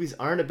the movies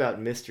aren't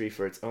about mystery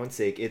for its own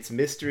sake. It's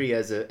mystery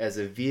as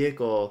a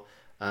vehicle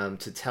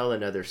to tell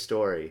another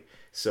story.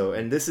 So,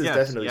 and this is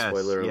definitely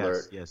spoiler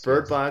alert.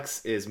 Bird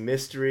Box is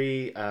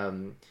mystery,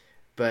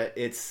 but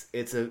it's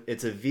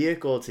a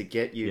vehicle to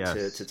get you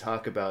to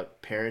talk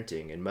about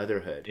parenting and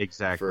motherhood.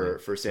 Exactly.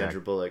 For Sandra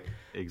Bullock.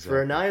 Exactly.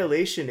 For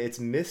Annihilation, it's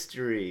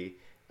mystery,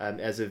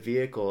 as a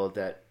vehicle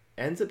that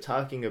ends up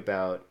talking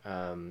about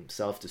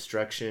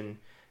self-destruction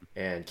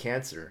and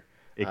cancer,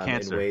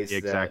 Cancer, in ways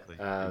exactly,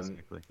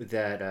 exactly.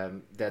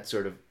 exactly. That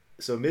sort of,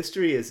 so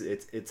mystery is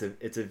it's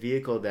a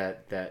vehicle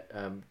that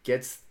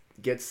gets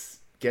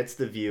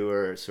the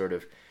viewer sort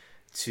of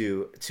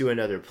to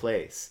another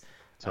place.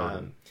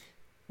 Totally.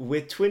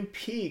 With Twin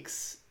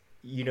Peaks,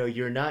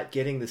 you're not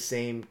getting the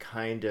same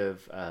kind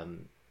of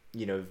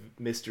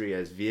mystery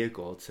as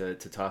vehicle to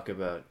talk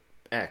about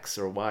X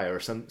or Y or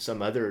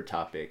some other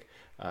topic.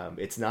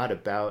 It's not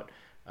about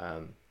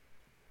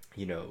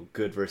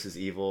good versus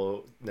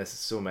evil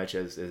so much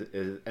as it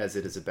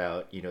is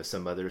about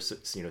some other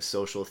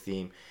social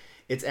theme.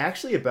 It's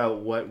actually about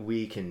what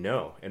we can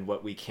know and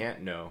what we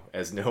can't know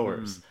as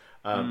knowers.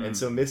 And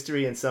so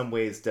mystery in some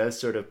ways does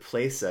sort of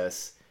place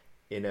us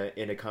in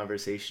a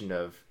conversation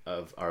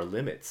of our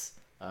limits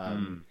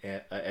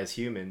as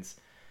humans,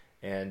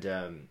 and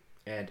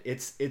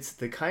it's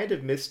the kind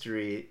of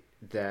mystery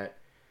that,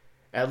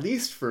 at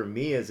least for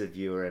me as a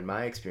viewer and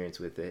my experience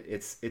with it,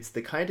 it's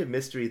the kind of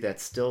mystery that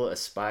still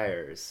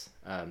aspires.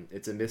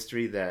 It's a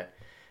mystery that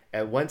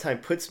at one time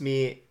puts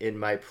me in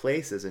my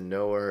place as a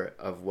knower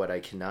of what I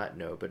cannot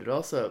know, but it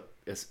also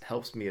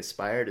helps me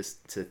aspire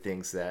to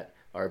things that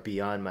are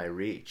beyond my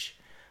reach.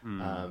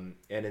 And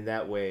in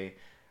that way,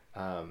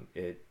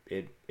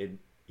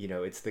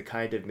 it's the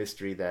kind of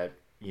mystery that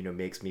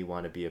makes me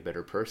want to be a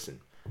better person.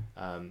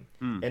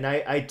 And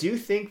I do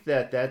think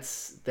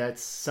that's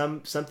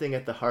something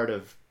at the heart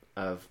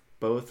of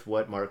both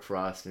what Mark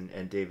Frost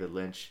and David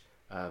Lynch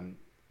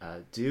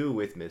do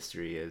with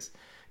mystery is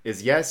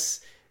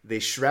yes, they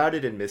shroud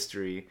it in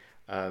mystery.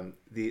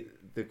 The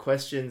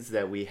questions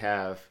that we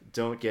have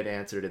don't get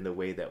answered in the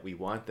way that we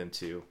want them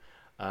to,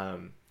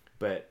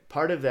 but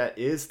part of that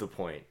is the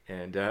point,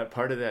 and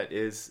part of that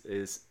is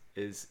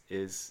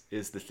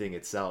the thing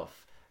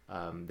itself.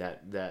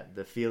 That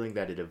the feeling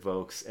that it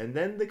evokes, and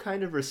then the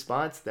kind of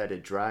response that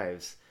it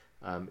drives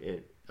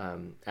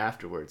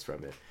afterwards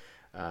from it.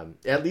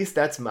 At least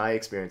that's my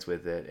experience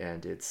with it,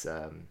 and it's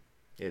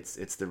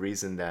the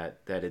reason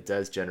that it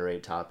does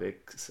generate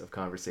topics of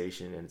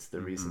conversation, and it's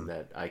the reason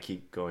that I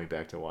keep going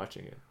back to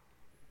watching it.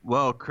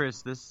 Well,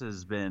 Chris, this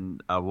has been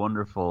a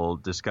wonderful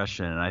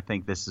discussion, and I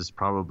think this is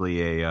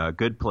probably a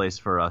good place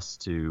for us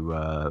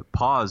to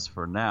pause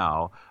for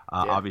now.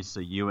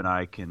 Obviously, you and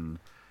I can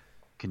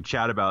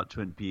chat about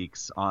Twin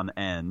Peaks on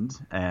end,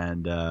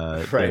 and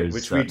right,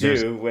 which we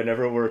do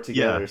whenever we're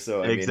together. Yeah,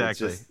 so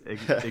exactly,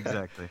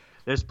 exactly.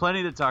 There's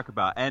plenty to talk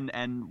about,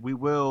 and we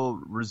will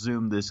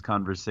resume this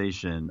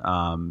conversation.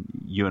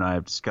 You and I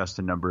have discussed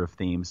a number of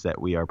themes that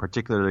we are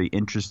particularly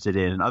interested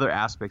in, and other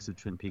aspects of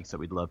Twin Peaks that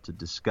we'd love to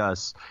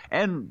discuss,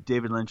 and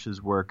David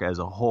Lynch's work as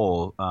a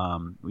whole.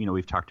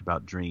 We've talked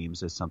about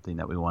dreams as something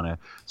that we want to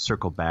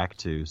circle back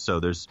to. So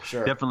there's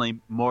definitely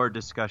more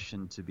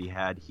discussion to be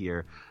had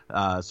here.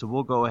 So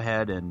we'll go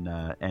ahead and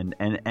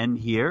end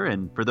here.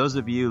 And for those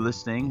of you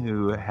listening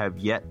who have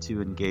yet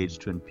to engage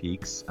Twin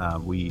Peaks,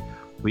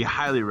 we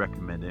highly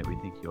recommend it. We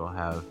think you'll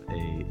have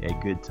a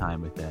good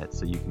time with that.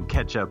 So you can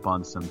catch up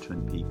on some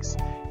Twin Peaks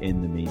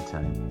in the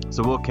meantime.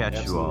 So we'll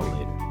catch you all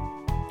later.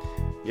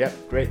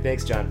 Yep. Great.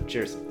 Thanks, John.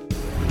 Cheers.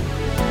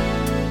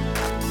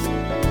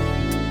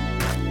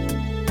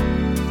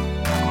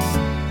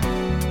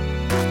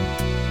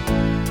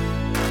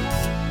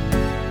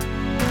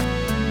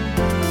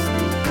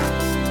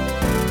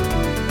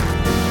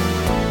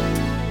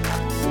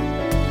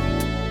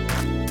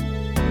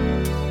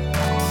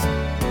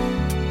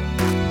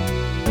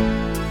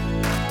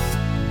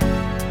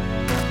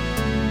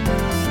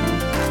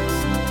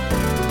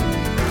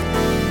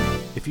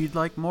 If you'd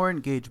like more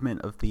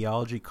engagement of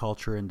theology,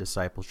 culture, and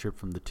discipleship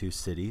from the Two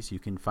Cities, you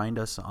can find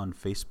us on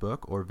Facebook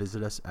or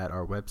visit us at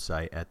our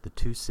website at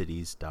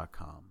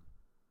thetwocities.com.